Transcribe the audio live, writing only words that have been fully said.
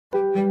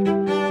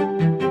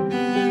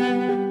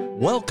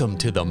Welcome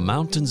to the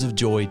Mountains of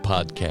Joy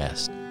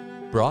podcast,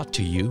 brought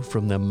to you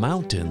from the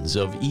mountains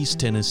of East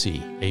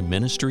Tennessee, a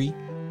ministry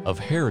of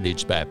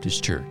Heritage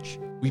Baptist Church.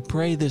 We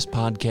pray this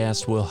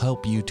podcast will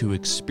help you to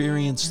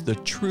experience the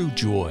true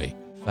joy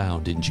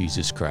found in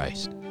Jesus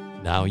Christ.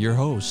 Now your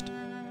host,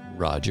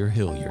 Roger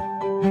Hilliard.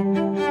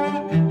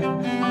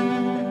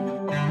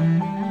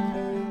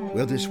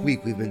 Well, this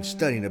week we've been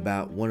studying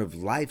about one of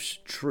life's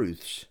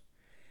truths,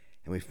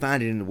 and we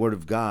find it in the Word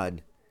of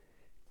God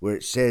where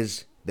it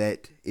says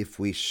that if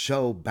we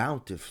sow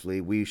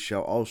bountifully, we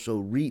shall also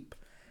reap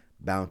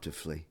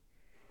bountifully.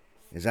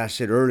 As I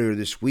said earlier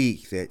this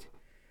week, that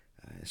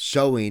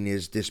sowing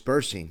is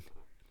dispersing.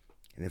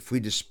 And if we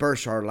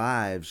disperse our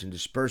lives and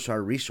disperse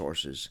our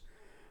resources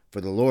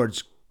for the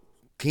Lord's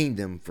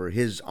kingdom, for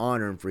His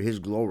honor and for His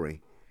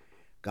glory,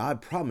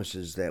 God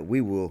promises that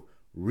we will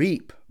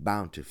reap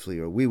bountifully,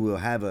 or we will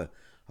have a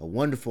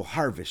wonderful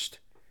harvest,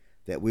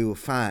 that we will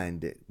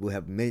find that we'll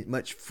have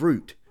much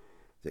fruit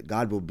that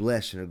God will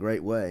bless in a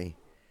great way.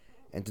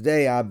 And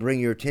today I bring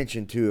your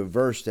attention to a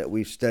verse that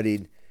we've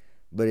studied,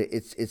 but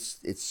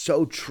it's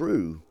so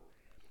true.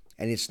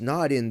 And it's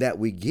not in that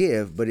we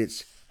give, but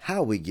it's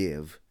how we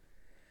give.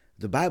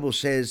 The Bible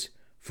says,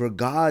 "For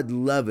God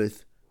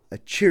loveth a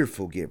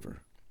cheerful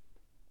giver."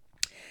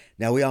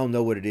 Now we all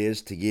know what it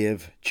is to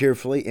give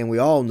cheerfully, and we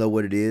all know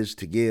what it is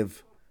to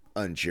give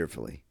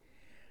uncheerfully.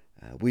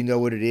 We know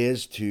what it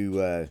is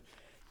to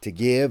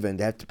give and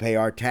have to pay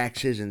our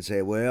taxes and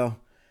say, well,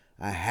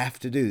 I have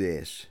to do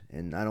this.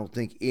 And I don't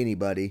think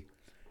anybody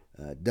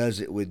does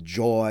it with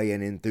joy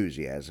and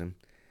enthusiasm,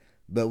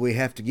 but we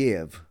have to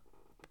give.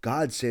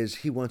 God says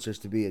He wants us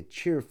to be a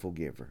cheerful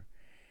giver.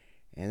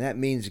 And that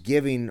means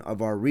giving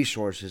of our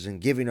resources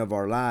and giving of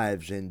our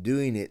lives and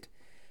doing it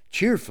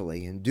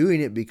cheerfully and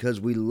doing it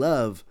because we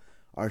love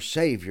our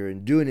Savior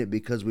and doing it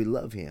because we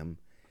love Him.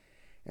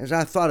 As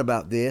I thought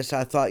about this,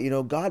 I thought,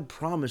 God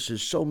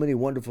promises so many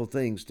wonderful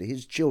things to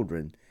His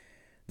children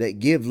that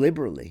give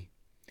liberally.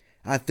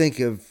 I think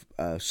of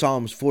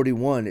Psalms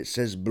 41. It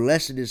says,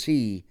 "Blessed is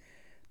he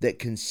that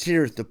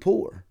considereth the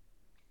poor.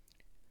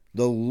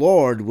 The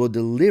Lord will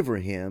deliver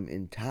him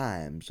in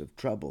times of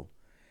trouble."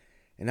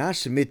 And I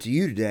submit to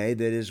you today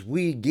that as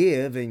we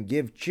give and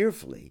give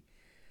cheerfully,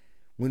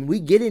 when we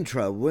get in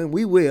trouble, and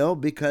we will,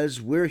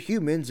 because we're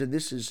humans and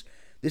this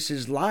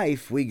is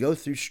life, we go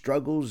through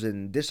struggles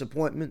and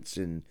disappointments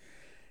and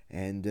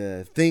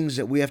things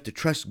that we have to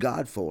trust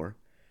God for.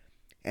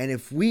 And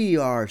if we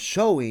are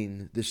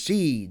sowing the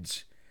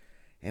seeds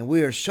and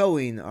we are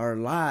sowing our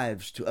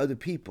lives to other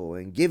people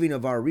and giving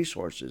of our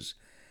resources,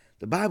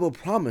 the Bible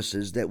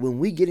promises that when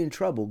we get in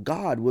trouble,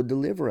 God will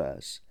deliver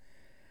us.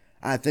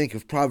 I think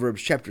of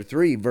Proverbs chapter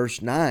 3,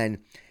 verse 9,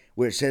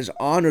 where it says,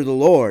 "Honor the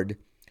Lord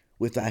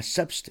with thy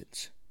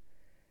substance,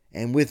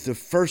 and with the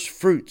first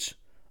fruits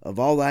of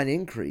all thine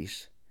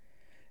increase."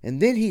 And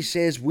then he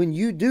says, when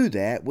you do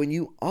that, when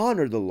you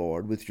honor the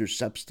Lord with your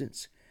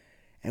substance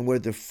and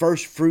with the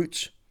first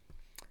fruits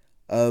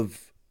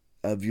of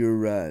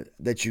your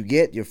that you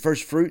get, your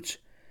first fruits,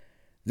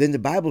 then the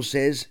Bible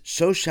says,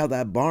 "So shall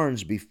thy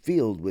barns be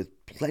filled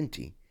with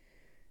plenty,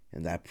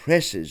 and thy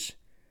presses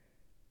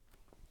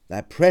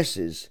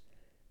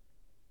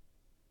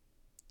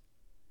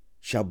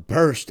shall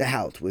burst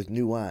out with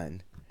new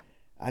wine."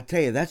 I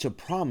tell you, that's a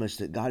promise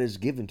that God has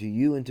given to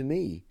you and to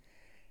me.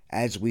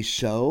 As we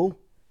sow,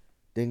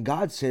 then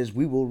God says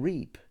we will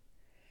reap.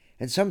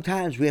 And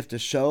sometimes we have to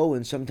sow,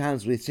 and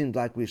sometimes it seems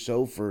like we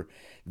sow for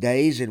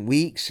days and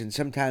weeks, and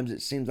sometimes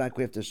it seems like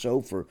we have to sow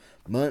for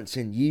months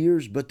and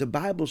years. But the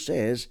Bible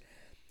says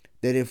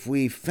that if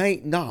we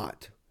faint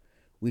not,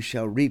 we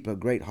shall reap a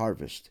great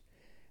harvest.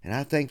 And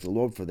I thank the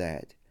Lord for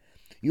that.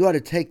 You ought to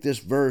take this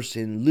verse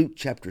in Luke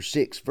chapter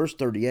 6, verse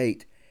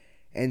 38,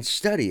 and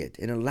study it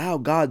and allow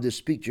God to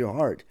speak to your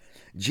heart.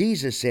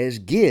 Jesus says,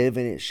 "Give,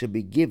 and it shall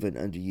be given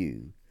unto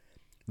you.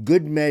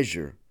 Good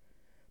measure,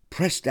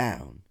 pressed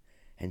down,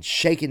 and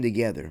shaken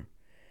together,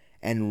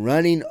 and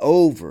running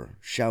over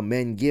shall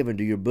men give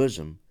into your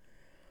bosom.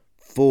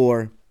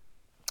 For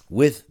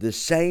with the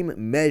same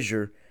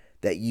measure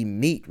that ye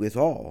meet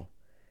withal,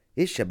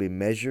 it shall be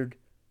measured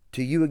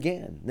to you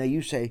again." Now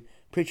you say,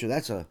 "Preacher,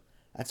 that's a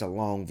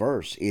long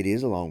verse." It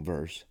is a long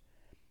verse.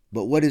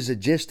 But what is the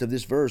gist of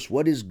this verse?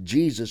 What is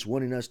Jesus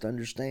wanting us to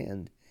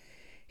understand?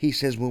 He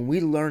says when we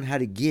learn how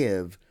to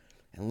give,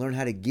 and learn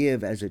how to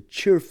give as a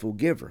cheerful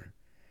giver,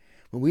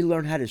 when we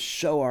learn how to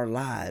sow our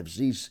lives,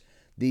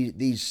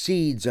 these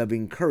seeds of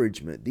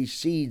encouragement, these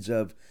seeds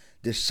of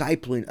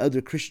discipling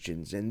other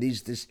Christians, and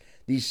these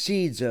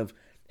seeds of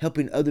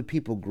helping other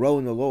people grow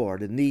in the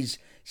Lord, and these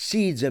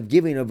seeds of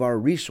giving of our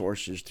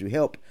resources to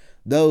help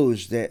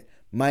those that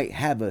might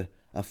have a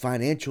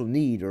financial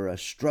need or a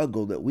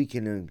struggle that we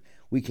can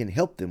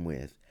help them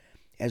with.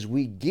 As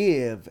we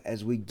give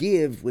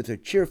with a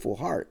cheerful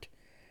heart,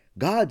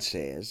 God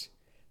says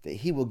that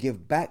He will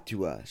give back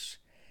to us.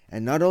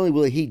 And not only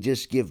will He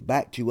just give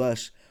back to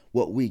us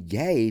what we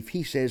gave,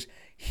 He says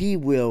He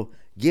will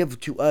give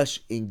to us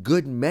in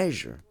good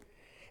measure.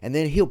 And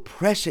then He'll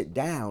press it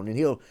down and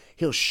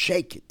He'll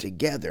shake it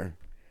together.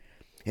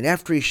 And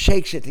after he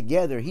shakes it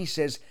together, he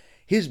says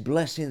his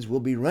blessings will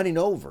be running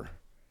over.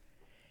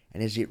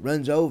 And as it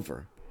runs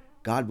over,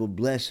 God will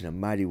bless in a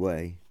mighty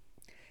way.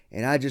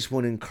 And I just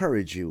want to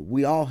encourage you,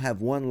 we all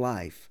have one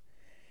life.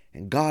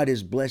 And God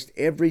has blessed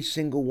every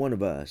single one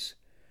of us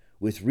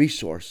with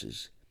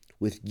resources,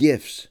 with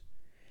gifts.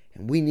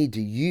 And we need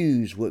to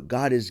use what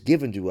God has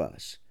given to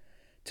us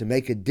to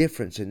make a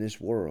difference in this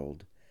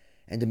world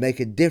and to make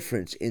a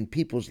difference in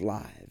people's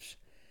lives.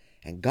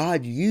 And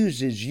God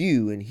uses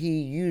you and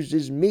he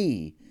uses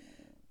me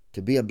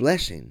to be a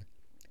blessing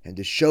and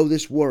to show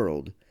this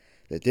world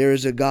that there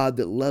is a God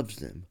that loves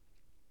them,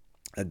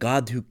 a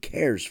God who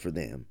cares for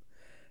them,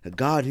 a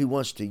God who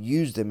wants to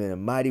use them in a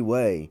mighty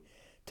way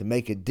to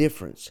make a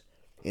difference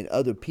in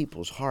other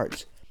people's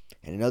hearts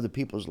and in other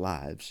people's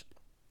lives.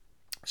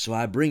 So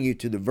I bring you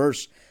to the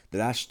verse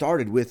that I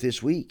started with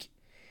this week.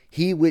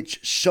 He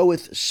which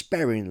soweth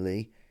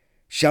sparingly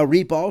shall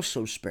reap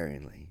also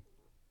sparingly,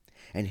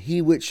 and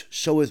he which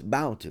soweth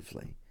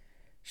bountifully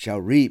shall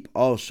reap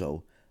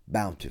also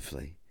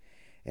bountifully.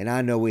 And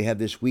I know we have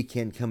this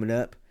weekend coming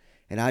up,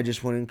 and I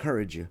just want to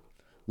encourage you.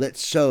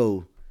 Let's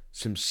sow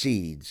some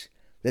seeds.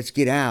 Let's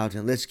get out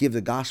and let's give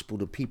the gospel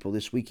to people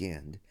this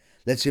weekend.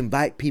 Let's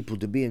invite people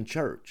to be in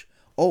church.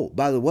 Oh,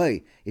 by the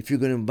way, if you're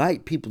going to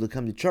invite people to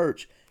come to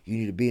church, you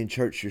need to be in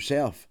church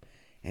yourself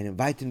and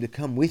invite them to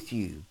come with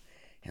you.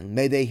 And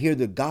may they hear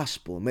the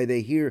gospel. May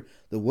they hear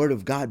the word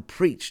of God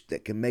preached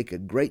that can make a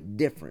great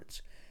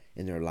difference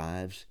in their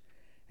lives.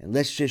 And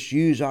let's just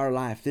use our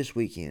life this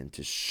weekend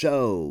to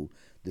sow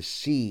the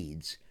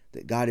seeds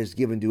that God has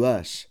given to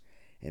us.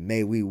 And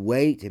may we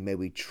wait and may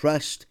we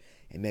trust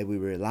and may we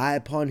rely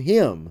upon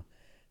him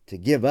to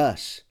give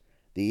us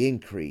the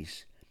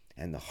increase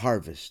and the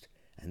harvest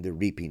and the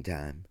reaping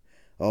time.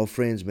 Oh,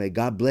 friends, may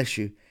God bless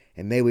you.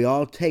 And may we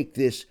all take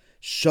this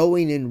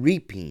sowing and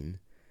reaping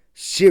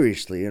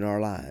seriously in our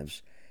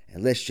lives.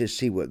 And let's just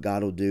see what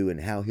God will do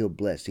and how he'll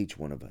bless each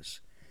one of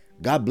us.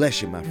 God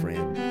bless you, my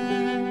friend.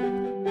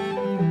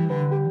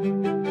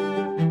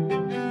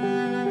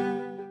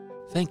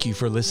 Thank you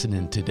for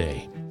listening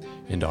today.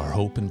 And our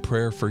hope and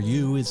prayer for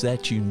you is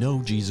that you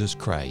know Jesus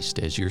Christ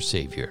as your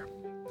Savior.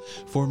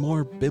 For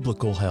more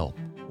biblical help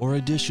or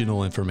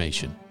additional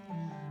information,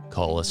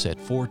 call us at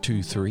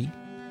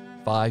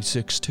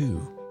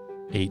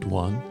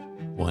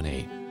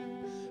 423-562-8118.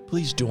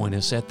 Please join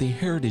us at the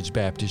Heritage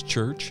Baptist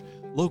Church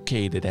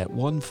located at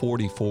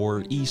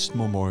 144 East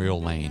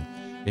Memorial Lane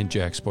in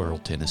Jacksboro,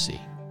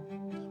 Tennessee.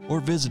 Or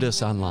visit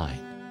us online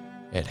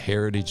at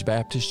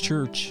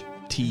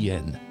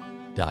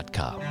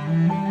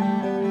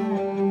heritagebaptistchurchtn.com.